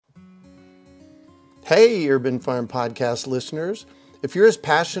Hey, Urban Farm Podcast listeners. If you're as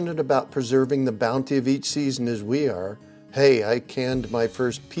passionate about preserving the bounty of each season as we are, hey, I canned my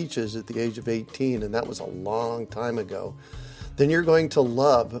first peaches at the age of 18, and that was a long time ago, then you're going to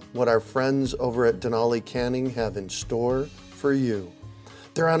love what our friends over at Denali Canning have in store for you.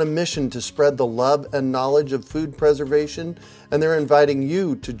 They're on a mission to spread the love and knowledge of food preservation, and they're inviting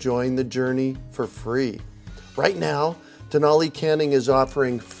you to join the journey for free. Right now, Denali Canning is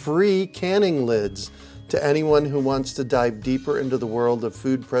offering free canning lids to anyone who wants to dive deeper into the world of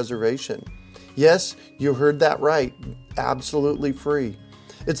food preservation. Yes, you heard that right, absolutely free.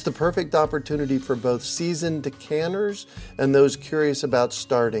 It's the perfect opportunity for both seasoned canners and those curious about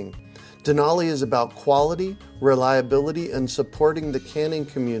starting. Denali is about quality, reliability, and supporting the canning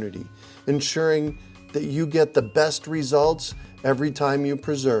community, ensuring that you get the best results every time you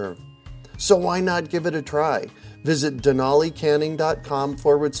preserve. So why not give it a try? Visit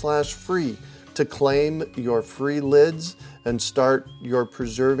denalicanning.com/free to claim your free lids and start your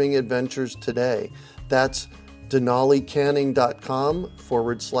preserving adventures today. That's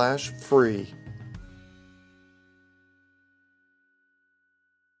denalicanning.com/free.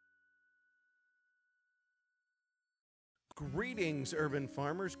 Greetings, urban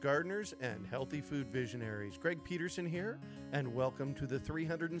farmers, gardeners, and healthy food visionaries. Greg Peterson here, and welcome to the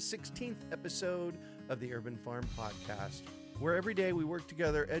 316th episode of the Urban Farm Podcast, where every day we work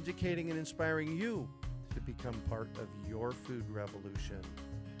together educating and inspiring you to become part of your food revolution.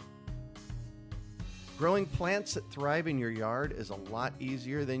 Growing plants that thrive in your yard is a lot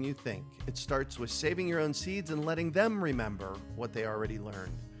easier than you think. It starts with saving your own seeds and letting them remember what they already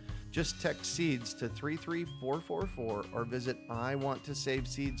learned. Just text SEEDS to 33444 or visit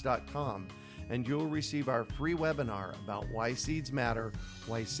iwanttosaveseeds.com and you'll receive our free webinar about why seeds matter,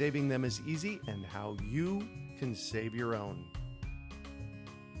 why saving them is easy, and how you can save your own.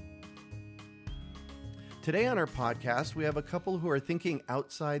 Today on our podcast, we have a couple who are thinking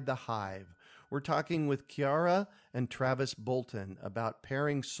outside the hive. We're talking with Chiara and Travis Bolton about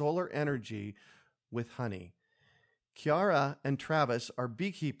pairing solar energy with honey. Chiara and Travis are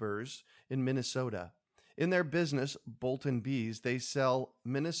beekeepers in Minnesota. In their business, Bolton Bees, they sell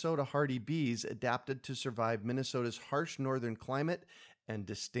Minnesota hardy bees adapted to survive Minnesota's harsh northern climate and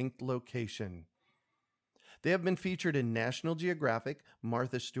distinct location. They have been featured in National Geographic,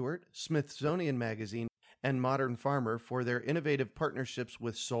 Martha Stewart, Smithsonian Magazine, and Modern Farmer for their innovative partnerships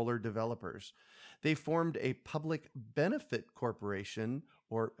with solar developers. They formed a public benefit corporation,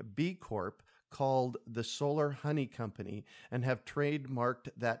 or B Corp, called the Solar Honey Company and have trademarked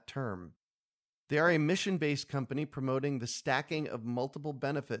that term. They are a mission-based company promoting the stacking of multiple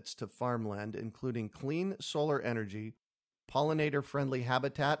benefits to farmland, including clean solar energy, pollinator-friendly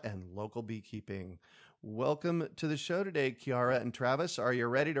habitat, and local beekeeping. Welcome to the show today, Chiara and Travis. Are you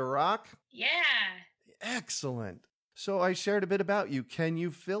ready to rock? Yeah. Excellent. So I shared a bit about you. Can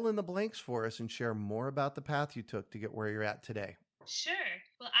you fill in the blanks for us and share more about the path you took to get where you're at today? Sure.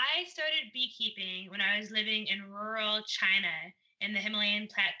 Well, I started beekeeping when I was living in rural China in the Himalayan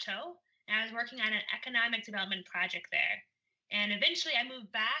plateau, and I was working on an economic development project there. And eventually I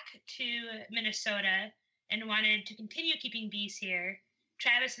moved back to Minnesota and wanted to continue keeping bees here.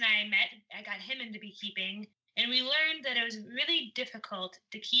 Travis and I met, I got him into beekeeping, and we learned that it was really difficult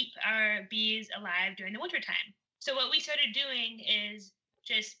to keep our bees alive during the wintertime. So what we started doing is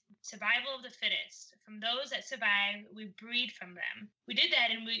just survival of the fittest. From those that survive, we breed from them. We did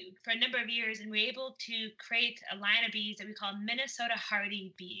that for a number of years, and we were able to create a line of bees that we call Minnesota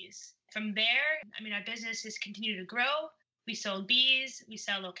hardy bees. From there, our business has continued to grow. We sold bees, we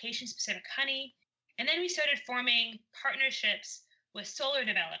sell location-specific honey, and then we started forming partnerships with solar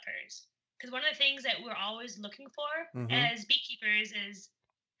developers. Because one of the things that we're always looking for as beekeepers is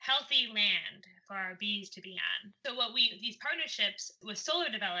healthy land for our bees to be on. So these partnerships with solar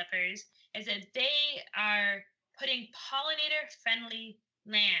developers is that they are putting pollinator-friendly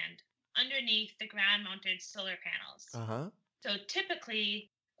land underneath the ground-mounted solar panels. So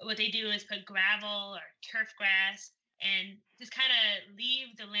typically what they do is put gravel or turf grass and just kind of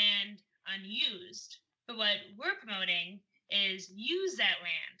leave the land unused. But what we're promoting is use that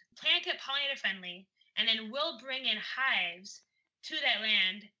land, plant it pollinator-friendly, and then we'll bring in hives to that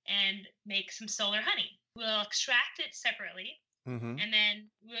land and make some solar honey. We'll extract it separately, and then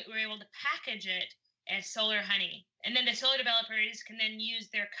we're able to package it as solar honey. And then the solar developers can then use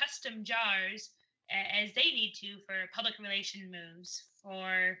their custom jars as they need to for public relation moves,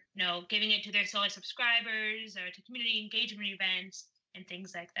 for giving it to their solar subscribers or to community engagement events and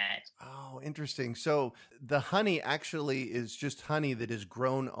things like that. Oh, interesting. So the honey actually is just honey that is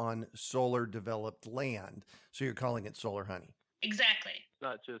grown on solar developed land. So you're calling it solar honey. Exactly.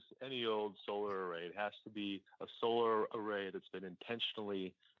 not just any old solar array. It has to be a solar array that's been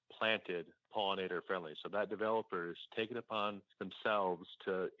intentionally planted pollinator friendly. So that developers take it upon themselves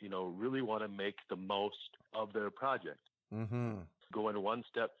to, really want to make the most of their project. Mm-hmm. Going one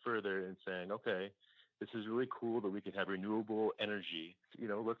step further and saying, okay, this is really cool that we can have renewable energy.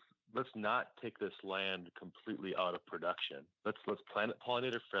 Let's not take this land completely out of production. Let's plant it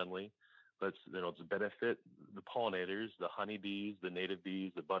pollinator friendly. Let's benefit the pollinators, the honeybees, the native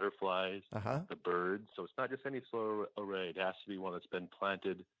bees, the butterflies, the birds. So it's not just any solar array. It has to be one that's been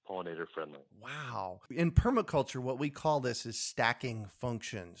planted pollinator friendly. Wow. In permaculture, what we call this is stacking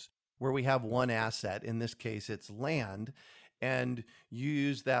functions, where we have one asset. In this case, it's land, and you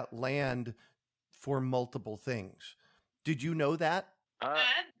use that land for multiple things. Did you know that?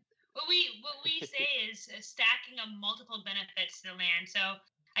 What we say is stacking of multiple benefits to the land. So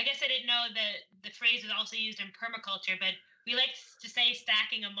I guess I didn't know that the phrase was also used in permaculture, but we like to say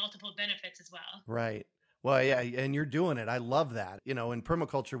stacking of multiple benefits as well. Right. Well, yeah, and you're doing it. I love that. In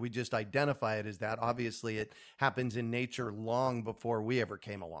permaculture, we just identify it as that. Obviously, it happens in nature long before we ever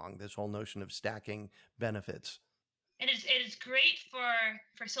came along, this whole notion of stacking benefits. It is great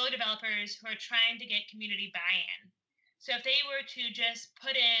for solar developers who are trying to get community buy-in. So if they were to just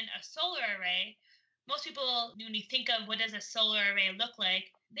put in a solar array, most people, when you think of what does a solar array look like,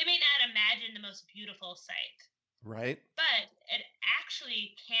 they may not imagine the most beautiful site. Right. But it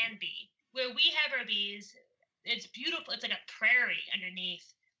actually can be. Where we have our bees, it's beautiful. It's like a prairie underneath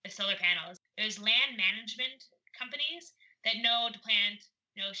the solar panels. There's land management companies that know to plant,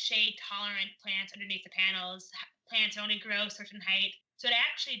 shade-tolerant plants underneath the panels. Plants only grow a certain height. So it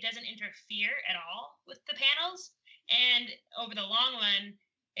actually doesn't interfere at all with the panels. And over the long run,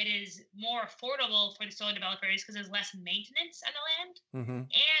 it is more affordable for the solar developers because there's less maintenance on the land. Mm-hmm.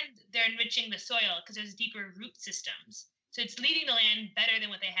 And they're enriching the soil because there's deeper root systems. So it's leaving the land better than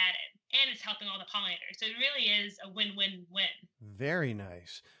what they had it. And it's helping all the pollinators. So it really is a win-win-win. Very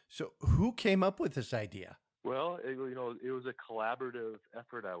nice. So who came up with this idea? Well, it was a collaborative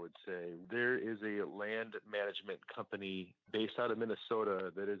effort, I would say. There is a land management company based out of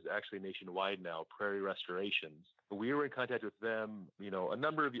Minnesota that is actually nationwide now, Prairie Restorations. We were in contact with them,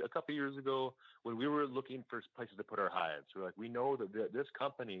 a couple of years ago when we were looking for places to put our hives. We're like, we know that this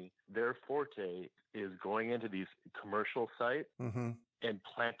company, their forte is going into these commercial sites and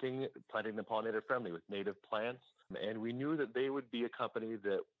planting them pollinator friendly with native plants. And we knew that they would be a company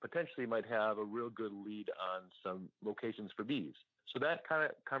that potentially might have a real good lead on some locations for bees. So that kind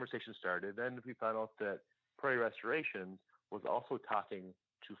of conversation started. Then we found out that Prairie Restorations was also talking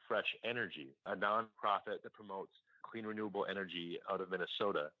to Fresh Energy, a nonprofit that promotes clean, renewable energy out of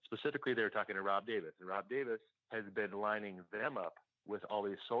Minnesota. Specifically, they were talking to Rob Davis. And Rob Davis has been lining them up with all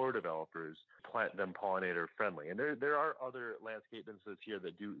these solar developers, plant them pollinator friendly. And there are other landscape businesses here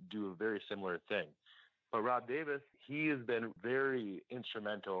that do a very similar thing. But Rob Davis, he has been very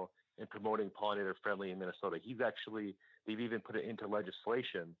instrumental in promoting pollinator friendly in Minnesota. They've even put it into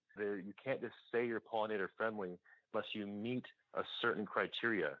legislation. You can't just say you're pollinator friendly unless you meet a certain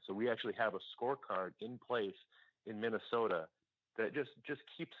criteria. So we actually have a scorecard in place in Minnesota that just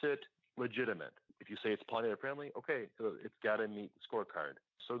keeps it legitimate. If you say it's pollinator friendly, okay, so it's got to meet the scorecard.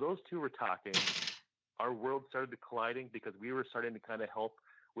 So those two were talking. Our world started colliding because we were starting to kind of help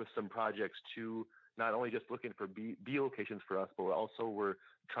with some projects too, not only just looking for bee locations for us, but we're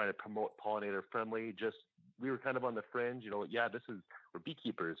trying to promote pollinator friendly. We were kind of on the fringe, we're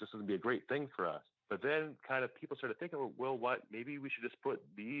beekeepers. This is going to be a great thing for us. But then kind of people started thinking, well, maybe we should just put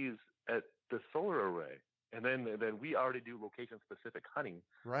bees at the solar array. And then we already do location-specific honey.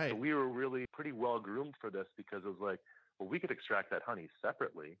 Right. So we were really pretty well groomed for this because it was like, well, we could extract that honey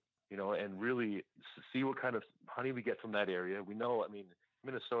separately, and really see what kind of honey we get from that area. We know,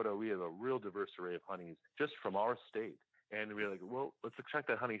 Minnesota, we have a real diverse array of honeys just from our state. And we're like, well, let's extract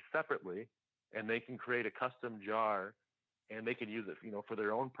that honey separately, and they can create a custom jar, and they can use it, for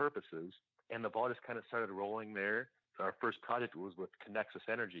their own purposes. And the ball just kind of started rolling there. So our first project was with Connexus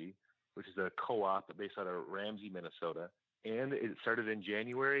Energy, which is a co-op based out of Ramsey, Minnesota. And it started in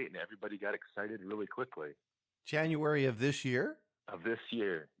January, and everybody got excited really quickly. January of this year? Of this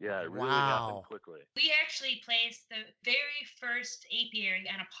year. Yeah, it really happened quickly. We actually placed the very first apiary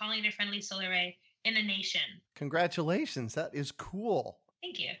on a pollinator-friendly solar array in the nation. Congratulations. That is cool.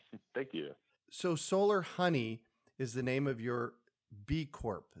 Thank you. Thank you. So Solar Honey is the name of your B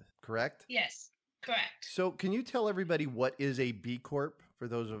Corp, correct? Yes, correct. So can you tell everybody what is a B Corp for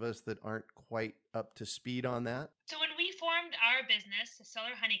those of us that aren't quite up to speed on that? So when we formed our business, the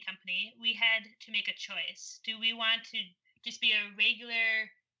Solar Honey Company, we had to make a choice. Do we want to just be a regular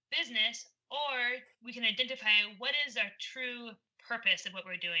business, or we can identify what is our true purpose of what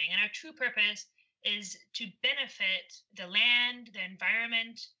we're doing. And our true purpose is to benefit the land, the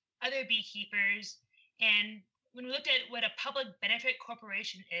environment, other beekeepers. And when we looked at what a public benefit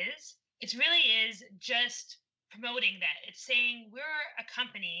corporation is, it really is just promoting that. It's saying we're a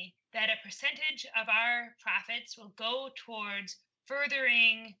company that a percentage of our profits will go towards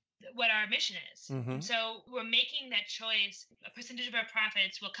furthering what our mission is. Mm-hmm. And so we're making that choice. A percentage of our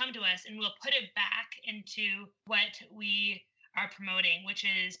profits will come to us and we'll put it back into what we are promoting, which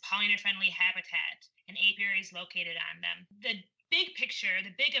is pollinator-friendly habitat and apiaries located on them. The big picture,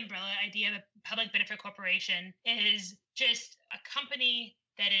 the big umbrella idea of a public benefit corporation is just a company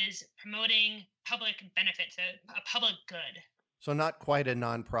that is promoting public benefits, a public good. So not quite a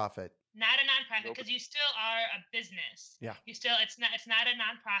nonprofit. Not a nonprofit, because you still are a business. Yeah. It's not a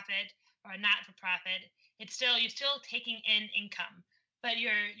nonprofit or a not-for-profit. You're still taking in income, but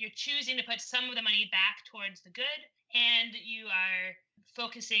you're choosing to put some of the money back towards the good, and you are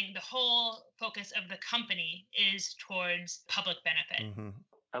focusing, the whole focus of the company is towards public benefit. Mm-hmm.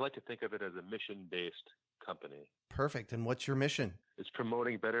 I like to think of it as a mission-based company. Perfect. And what's your mission? It's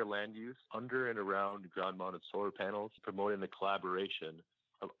promoting better land use under and around ground-mounted solar panels, promoting the collaboration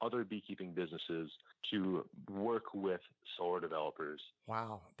of other beekeeping businesses to work with solar developers.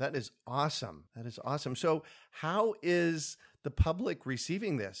 Wow, that is awesome. That is awesome. So how is the public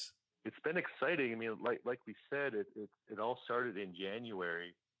receiving this? It's been exciting. I mean, like we said, it all started in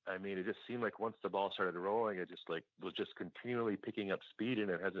January. I mean, it just seemed like once the ball started rolling, it just was just continually picking up speed, and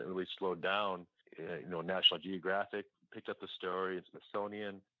it hasn't really slowed down. National Geographic picked up the story, and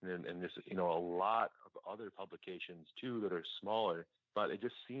Smithsonian, and there's a lot of other publications too that are smaller. But it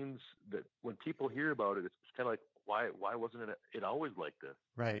just seems that when people hear about it, it's kind of like, why wasn't it always like this?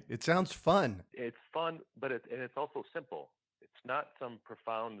 Right. It sounds fun. It's fun, but it's also simple. It's not some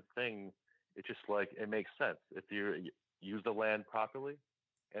profound thing. It's just like, it makes sense if you use the land properly.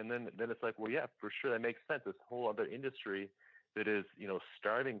 And then it's like, well, yeah, for sure, that makes sense. This whole other industry that is,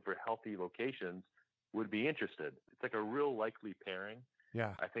 starving for healthy locations would be interested. It's like a real likely pairing.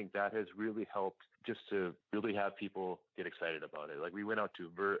 Yeah. I think that has really helped just to really have people get excited about it. Like we went out to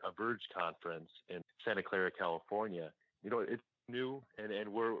a Verge conference in Santa Clara, California. It's new, and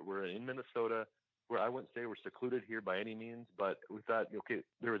we're in Minnesota, where I wouldn't say we're secluded here by any means, but we thought, okay,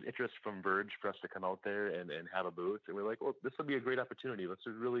 there was interest from Verge for us to come out there and have a booth. And we're like, well, this would be a great opportunity. This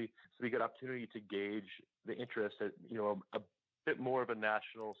would be a good opportunity to gauge the interest at, a bit more of a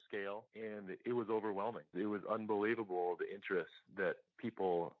national scale. And it was overwhelming. It was unbelievable, the interest that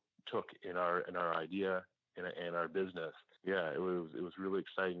people took in our idea and our business. Yeah, it was really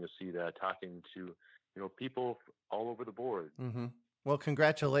exciting to see that, talking to, people all over the board. Mm-hmm. Well,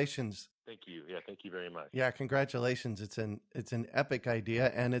 congratulations. Thank you. Yeah, thank you very much. Yeah, congratulations. It's an epic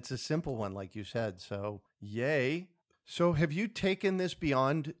idea, and it's a simple one, like you said. So, yay. So have you taken this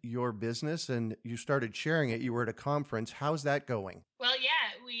beyond your business and you started sharing it? You were at a conference. How's that going? Well,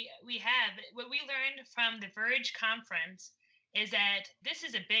 yeah, we have. What we learned from the Verge conference is that this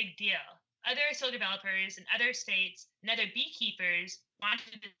is a big deal. Other solar developers in other states and other beekeepers want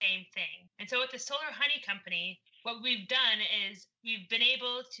to do the same thing. And so with the Solar Honey Company, what we've done is we've been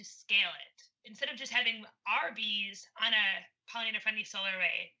able to scale it. Instead of just having our bees on a pollinator-friendly solar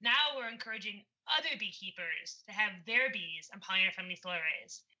array, now we're encouraging other beekeepers to have their bees on pollinator-friendly solar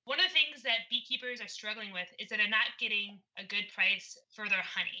arrays. One of the things that beekeepers are struggling with is that they're not getting a good price for their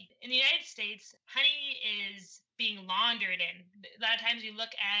honey. In the United States, honey is being laundered in. A lot of times you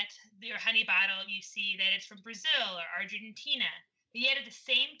look at your honey bottle, you see that it's from Brazil or Argentina. But yet at the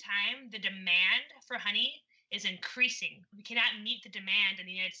same time, the demand for honey is increasing. We cannot meet the demand in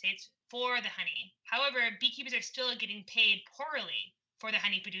the United States for the honey. However, beekeepers are still getting paid poorly for the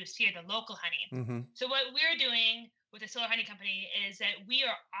honey produced here, the local honey. Mm-hmm. So what we're doing with the Solar Honey Company is that we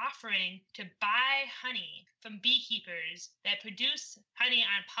are offering to buy honey from beekeepers that produce honey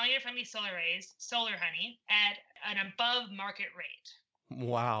on pollinator-friendly solar arrays, solar honey, at an above market rate.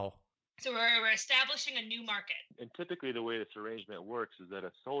 Wow. So we're establishing a new market. And typically the way this arrangement works is that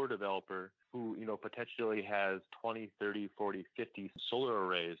a solar developer who, potentially has 20, 30, 40, 50 solar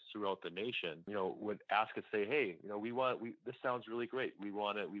arrays throughout the nation, would ask us, say, hey, this sounds really great. We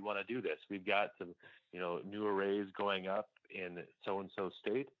want to do this. We've got some, new arrays going up in so-and-so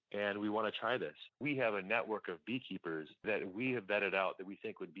state, and we want to try this. We have a network of beekeepers that we have vetted out that we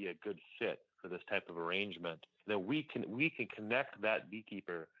think would be a good fit for this type of arrangement, that we can connect that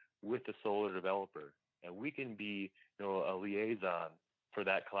beekeeper with the solar developer, and we can be, a liaison for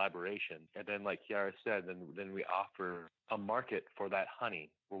that collaboration. And then, like Chiara said, then we offer a market for that honey,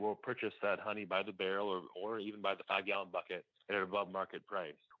 where we'll purchase that honey by the barrel or even by the 5-gallon bucket at an above market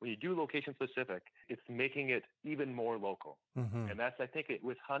price. When you do location specific, it's making it even more local. And that's, I think,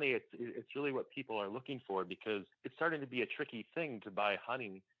 with honey, it's really what people are looking for, because it's starting to be a tricky thing to buy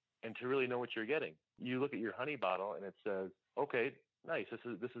honey and to really know what you're getting. You look at your honey bottle and it says, okay, nice.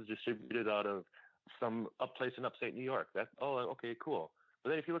 This is distributed out of some place in upstate New York. Okay, cool. But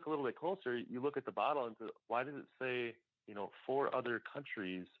then if you look a little bit closer, you look at the bottle and say, why does it say, 4 other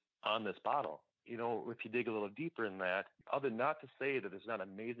countries on this bottle? If you dig a little deeper in that, not to say that there's not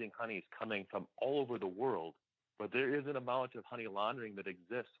amazing honeys coming from all over the world, but there is an amount of honey laundering that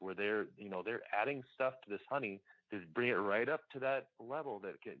exists where they're adding stuff to this honey to bring it right up to that level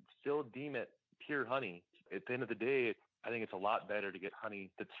that can still deem it pure honey. At the end of the day, I think it's a lot better to get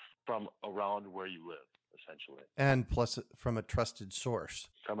honey that's from around where you live, essentially. And plus from a trusted source.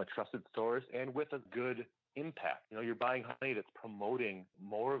 From a trusted source and with a good impact. You're buying honey that's promoting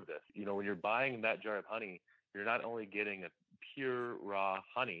more of this. When you're buying that jar of honey, you're not only getting a pure raw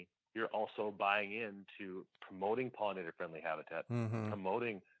honey, you're also buying into promoting pollinator-friendly habitat,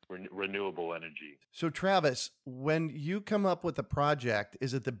 promoting renewable energy. So Travis, when you come up with a project,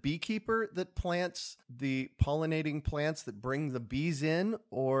 is it the beekeeper that plants the pollinating plants that bring the bees in,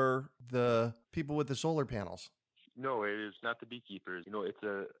 or the people with the solar panels? No, it is not the beekeepers. It's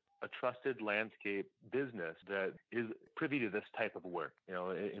a trusted landscape business that is privy to this type of work.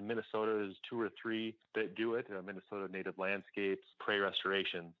 In Minnesota, there's 2 or 3 that do it. Minnesota Native Landscapes, Prairie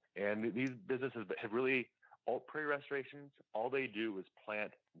Restoration. And these businesses have really, all prairie restorations, all they do is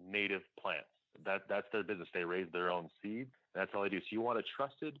plant native plants. That's their business. They raise their own seeds. That's all they do. So you want a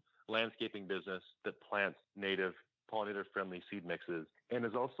trusted landscaping business that plants native pollinator-friendly seed mixes, and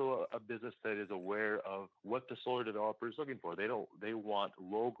is also a business that is aware of what the solar developer is looking for. They want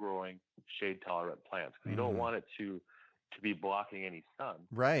low-growing, shade-tolerant plants. You don't want it to be blocking any sun.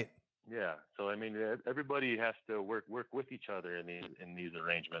 Right. Yeah. So everybody has to work with each other in these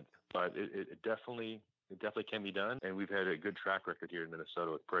arrangements, but it definitely can be done, and we've had a good track record here in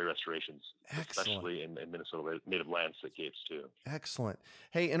Minnesota with prairie restorations, especially in Minnesota Native Landscapes too. Excellent.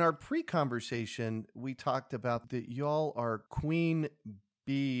 Hey, in our pre-conversation, we talked about that y'all are queen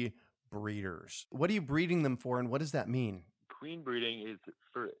bee breeders. What are you breeding them for, and what does that mean? Queen breeding is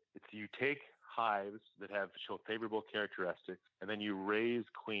you take hives that show favorable characteristics, and then you raise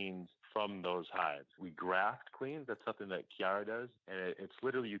queens from those hives. We graft queens. That's something that Chiara does. And it's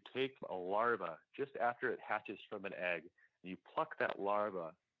literally, you take a larva just after it hatches from an egg, and you pluck that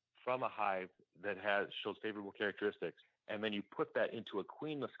larva from a hive that shows favorable characteristics, and then you put that into a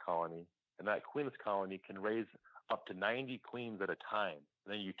queenless colony, and that queenless colony can raise up to 90 queens at a time.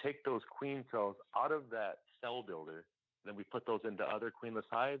 And then you take those queen cells out of that cell builder. Then we put those into other queenless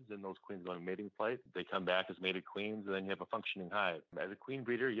hives, and those queens go on mating flight. They come back as mated queens, and then you have a functioning hive. As a queen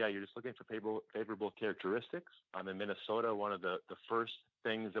breeder, you're just looking for favorable characteristics. In Minnesota, one of the first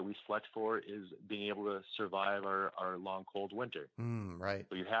things that we select for is being able to survive our long, cold winter. Right.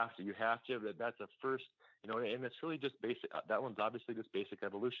 So you have to. That's a first, and it's really just basic. That one's obviously just basic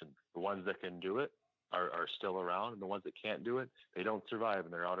evolution. The ones that can do it are still around, and the ones that can't do it, they don't survive,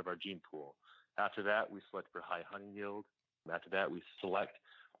 and they're out of our gene pool. After that, we select for high honey yield. After that, we select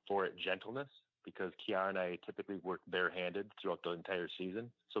for gentleness, because Chiara and I typically work barehanded throughout the entire season.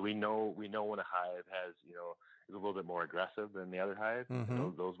 So we know when a hive is a little bit more aggressive than the other hive.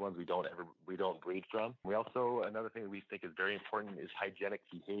 Those ones we don't breed from. We also, another thing that we think is very important is hygienic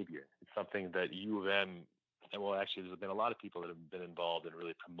behavior. It's something that U of M, and actually there's been a lot of people that have been involved in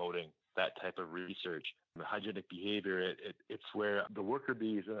really promoting that type of research. The hygienic behavior, it's where the worker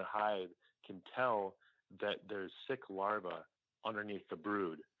bees in a hive can tell that there's sick larvae underneath the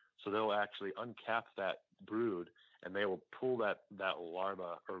brood. So they'll actually uncap that brood, and they will pull that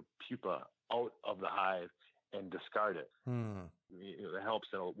larva or pupa out of the hive and discard it. It helps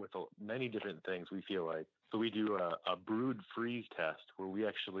with many different things, we feel like. So we do a brood freeze test where we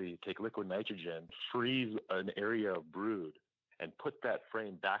actually take liquid nitrogen, freeze an area of brood, and put that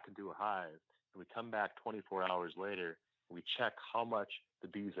frame back into a hive. And we come back 24 hours later, and we check how much the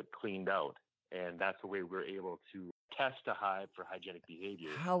bees have cleaned out. And that's the way we're able to test a hive for hygienic behavior.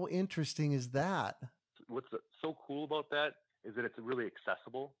 How interesting is that? What's so cool about that is that it's really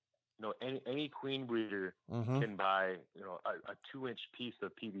accessible. Any queen breeder can buy, a 2-inch piece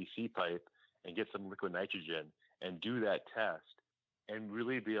of PVC pipe and get some liquid nitrogen and do that test and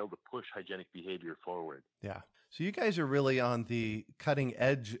really be able to push hygienic behavior forward. Yeah. So you guys are really on the cutting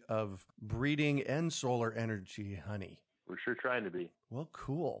edge of breeding and solar energy honey. We're sure trying to be. Well,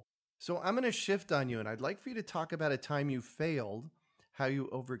 cool. So I'm going to shift on you, and I'd like for you to talk about a time you failed, how you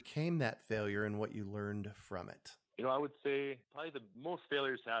overcame that failure and what you learned from it. I would say probably the most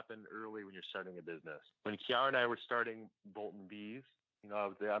failures happen early when you're starting a business. When Chiara and I were starting Bolton Bees, I'm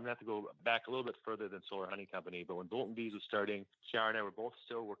going to have to go back a little bit further than Solar Honey Company, but when Bolton Bees was starting, Chiara and I were both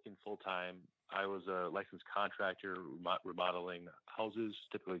still working full-time. I was a licensed contractor remodeling houses,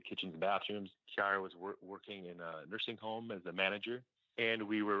 typically kitchens and bathrooms. Chiara was working in a nursing home as a manager, and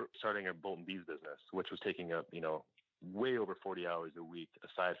we were starting a Bolton Bees business, which was taking up, way over 40 hours a week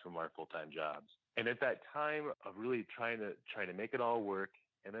aside from our full-time jobs. And at that time of really trying to make it all work,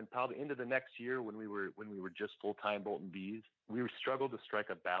 and then probably into the next year when we were just full-time Bolton Bees, we struggled to strike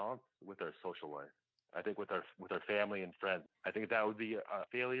a balance with our social life. I think with our family and friends. I think that would be a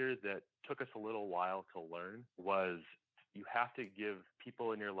failure that took us a little while to learn was you have to give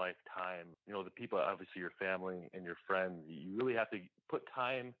people in your life time. The people, obviously your family and your friends, you really have to put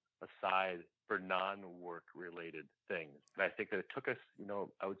time aside for non-work related things. And I think that it took us,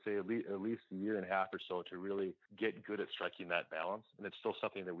 I would say at least a year and a half or so to really get good at striking that balance. And it's still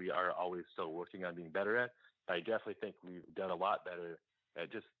something that we are always still working on being better at. I definitely think we've done a lot better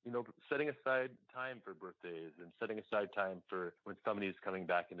at just, setting aside time for birthdays and setting aside time for when somebody's coming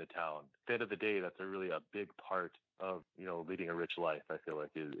back into town. At the end of the day, that's really a big part of, leading a rich life, I feel like,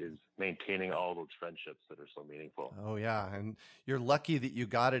 is maintaining all those friendships that are so meaningful. Oh, yeah. And you're lucky that you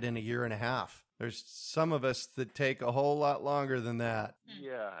got it in a year and a half. There's some of us that take a whole lot longer than that.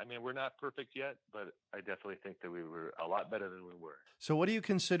 Yeah. I mean, we're not perfect yet, but I definitely think that we were a lot better than we were. So what do you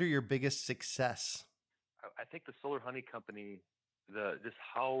consider your biggest success? I think the Solar Honey Company, just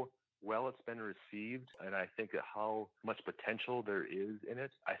how well it's been received, and I think that how much potential there is in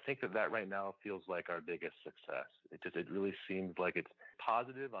it. I think that right now feels like our biggest success. It really seems like it's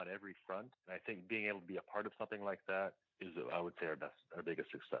positive on every front. And I think being able to be a part of something like that is, I would say, our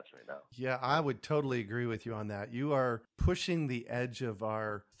biggest success right now. Yeah, I would totally agree with you on that. You are pushing the edge of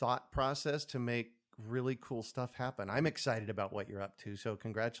our thought process to make really cool stuff happen. I'm excited about what you're up to. So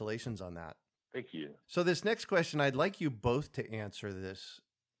congratulations on that. Thank you. So this next question, I'd like you both to answer this,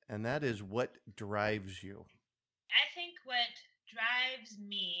 and that is, what drives you? I think what drives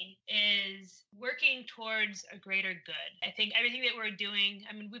me is working towards a greater good. I think everything that we're doing,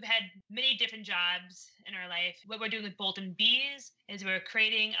 we've had many different jobs in our life. What we're doing with Bolton Bees is we're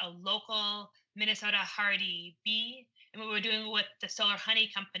creating a local Minnesota hardy bee. And what we're doing with the Solar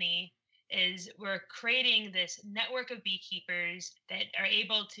Honey Company is we're creating this network of beekeepers that are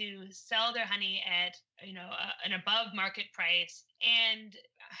able to sell their honey at an above market price and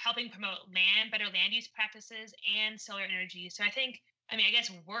helping promote better land use practices and solar energy. So I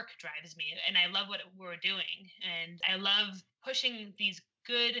guess work drives me, and I love what we're doing, and I love pushing these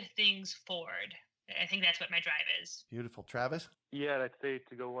good things forward. I think that's what my drive is. Beautiful. Travis? Yeah, and I'd say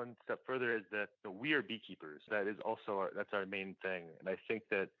to go one step further is that we are beekeepers. That is also that's our main thing. And I think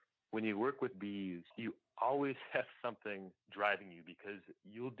that when you work with bees, you always have something driving you because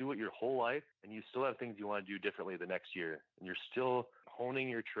you'll do it your whole life and you still have things you want to do differently the next year. And you're still honing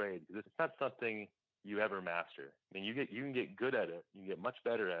your trade because it's not something you ever master. I mean, you can get good at it, you can get much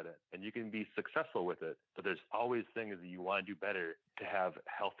better at it, and you can be successful with it. But there's always things that you want to do better to have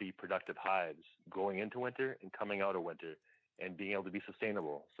healthy, productive hives going into winter and coming out of winter, and being able to be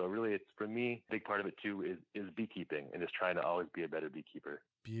sustainable. So really, it's, for me, a big part of it too is beekeeping and just trying to always be a better beekeeper.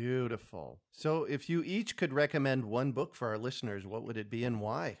 Beautiful. So if you each could recommend one book for our listeners, what would it be and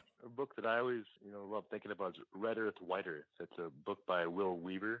why? A book that I always, love thinking about is Red Earth, White Earth. It's a book by Will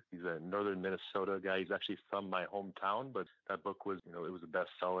Weaver. He's a northern Minnesota guy. He's actually from my hometown, but that book was, it was a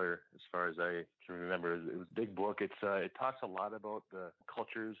bestseller as far as I can remember. It was a big book. It talks a lot about the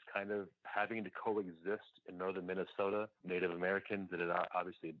cultures kind of having to coexist in northern Minnesota. Native Americans that had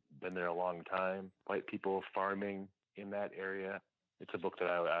obviously been there a long time, white people farming in that area. It's a book that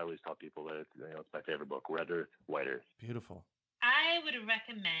I always tell people that it's my favorite book, Red Earth, White Earth. Beautiful. I would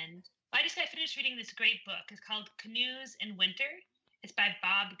recommend, I just got finished reading this great book. It's called Canoes in Winter. It's by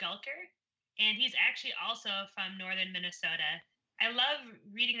Bob Gulker, and he's actually also from northern Minnesota. I love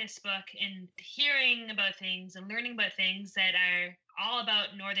reading this book and hearing about things and learning about things that are all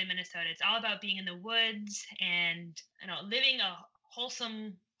about northern Minnesota. It's all about being in the woods and living a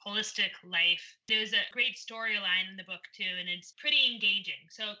wholesome, holistic life. There's a great storyline in the book too, and it's pretty engaging.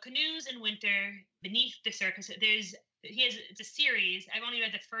 So Canoes in Winter, Beneath the Surface, it's a series. I've only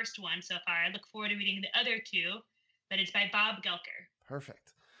read the first one so far. I look forward to reading the other two, but it's by Bob Gulker.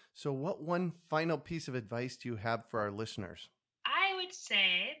 Perfect. So what one final piece of advice do you have for our listeners? I would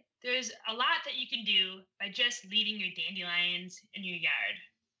say there's a lot that you can do by just leaving your dandelions in your yard.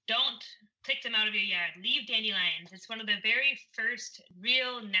 Don't pick them out of your yard. Leave dandelions. It's one of the very first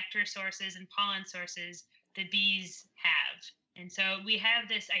real nectar sources and pollen sources that bees have. And so we have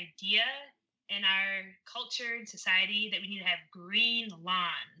this idea in our culture and society that we need to have green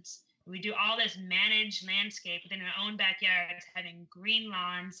lawns. We do all this managed landscape within our own backyards, having green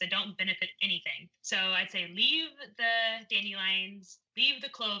lawns that don't benefit anything. So I'd say leave the dandelions, leave the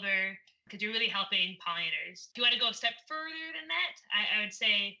clover, because you're really helping pollinators. If you want to go a step further than that, I would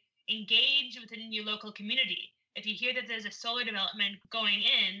say engage within your local community. If you hear that there's a solar development going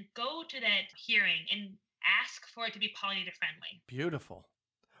in, go to that hearing and ask for it to be pollinator friendly. Beautiful.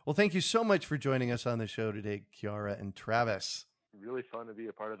 Well, thank you so much for joining us on the show today, Chiara and Travis. Really fun to be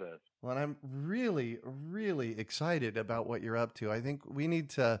a part of this. Well, I'm really, really excited about what you're up to. I think we need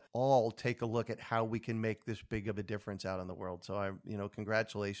to all take a look at how we can make this big of a difference out in the world. So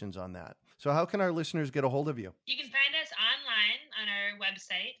congratulations on that. So how can our listeners get a hold of you? You can find us online on our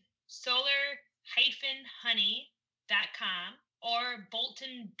website, solar-honey.com or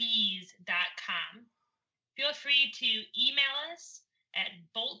boltonbees.com. Feel free to email us at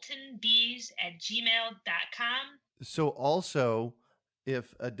boltonbees@gmail.com. So also,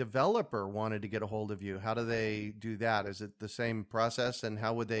 if a developer wanted to get a hold of you, how do they do that? Is it the same process? And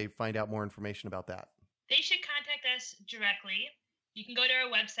how would they find out more information about that? They should contact us directly. You can go to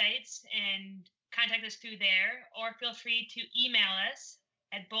our websites and contact us through there, or feel free to email us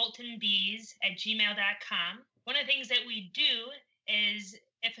at boltonbees@gmail.com. One of the things that we do is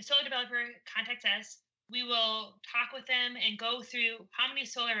if a solar developer contacts us, we will talk with them and go through how many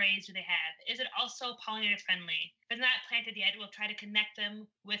solar arrays do they have. Is it also pollinator friendly? If it's not planted yet, we'll try to connect them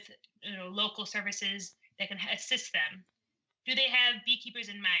with local services that can assist them. Do they have beekeepers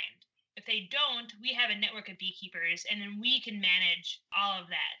in mind? If they don't, we have a network of beekeepers, and then we can manage all of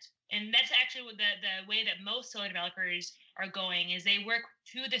that. And that's actually the way that most solar developers are going, is they work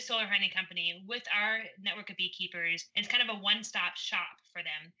through the solar honey company with our network of beekeepers. And it's kind of a one-stop shop for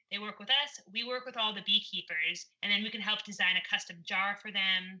them. They work with us, we work with all the beekeepers, and then we can help design a custom jar for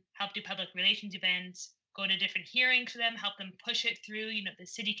them, help do public relations events, go to different hearings for them, help them push it through, the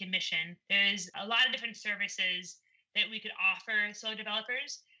city commission. There's a lot of different services that we could offer solar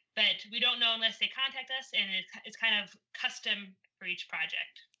developers, but we don't know unless they contact us, and it's kind of custom for each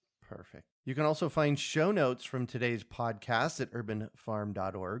project. Perfect. You can also find show notes from today's podcast at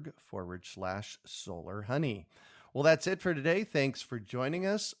urbanfarm.org/solar honey. Well, that's it for today. Thanks for joining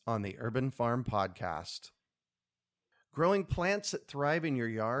us on the Urban Farm Podcast. Growing plants that thrive in your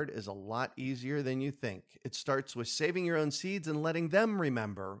yard is a lot easier than you think. It starts with saving your own seeds and letting them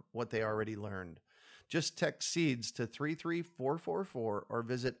remember what they already learned. Just text seeds to 33444 or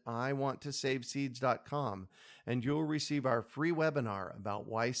visit iwanttosaveseeds.com and you'll receive our free webinar about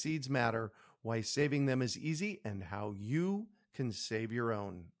why seeds matter, why saving them is easy, and how you can save your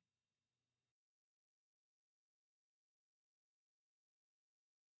own.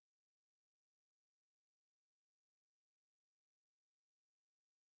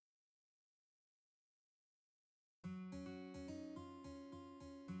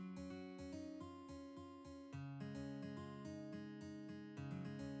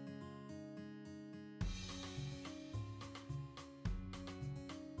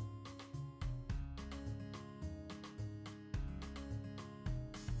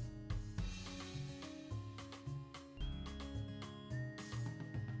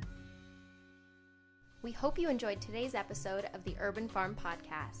 We hope you enjoyed today's episode of the Urban Farm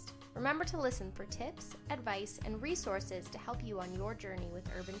Podcast. Remember to listen for tips, advice, and resources to help you on your journey with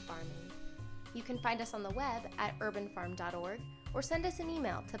urban farming. You can find us on the web at urbanfarm.org or send us an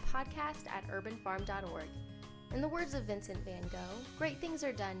email to podcast@urbanfarm.org. In the words of Vincent van Gogh, great things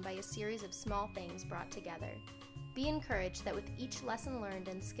are done by a series of small things brought together. Be encouraged that with each lesson learned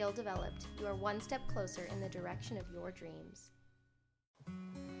and skill developed, you are one step closer in the direction of your dreams.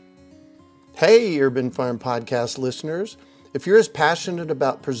 Hey, Urban Farm Podcast listeners. If you're as passionate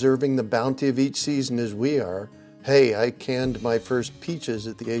about preserving the bounty of each season as we are, hey, I canned my first peaches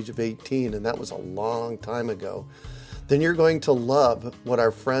at the age of 18, and that was a long time ago, then you're going to love what our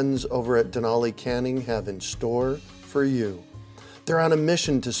friends over at Denali Canning have in store for you. They're on a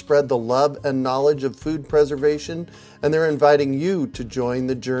mission to spread the love and knowledge of food preservation, and they're inviting you to join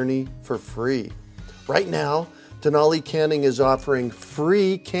the journey for free. Right now, Denali Canning is offering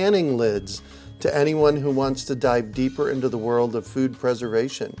free canning lids to anyone who wants to dive deeper into the world of food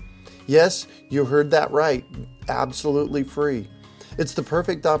preservation. Yes, you heard that right, absolutely free. It's the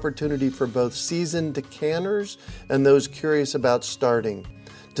perfect opportunity for both seasoned canners and those curious about starting.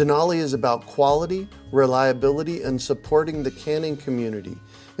 Denali is about quality, reliability, and supporting the canning community,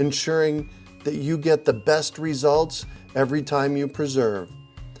 ensuring that you get the best results every time you preserve.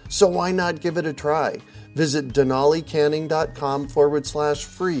 So why not give it a try? Visit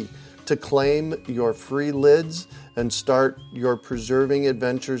denalicanning.com/free to to claim your free lids and start your preserving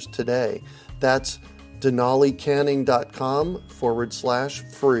adventures today. That's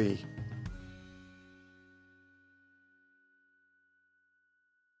denalicanning.com/free.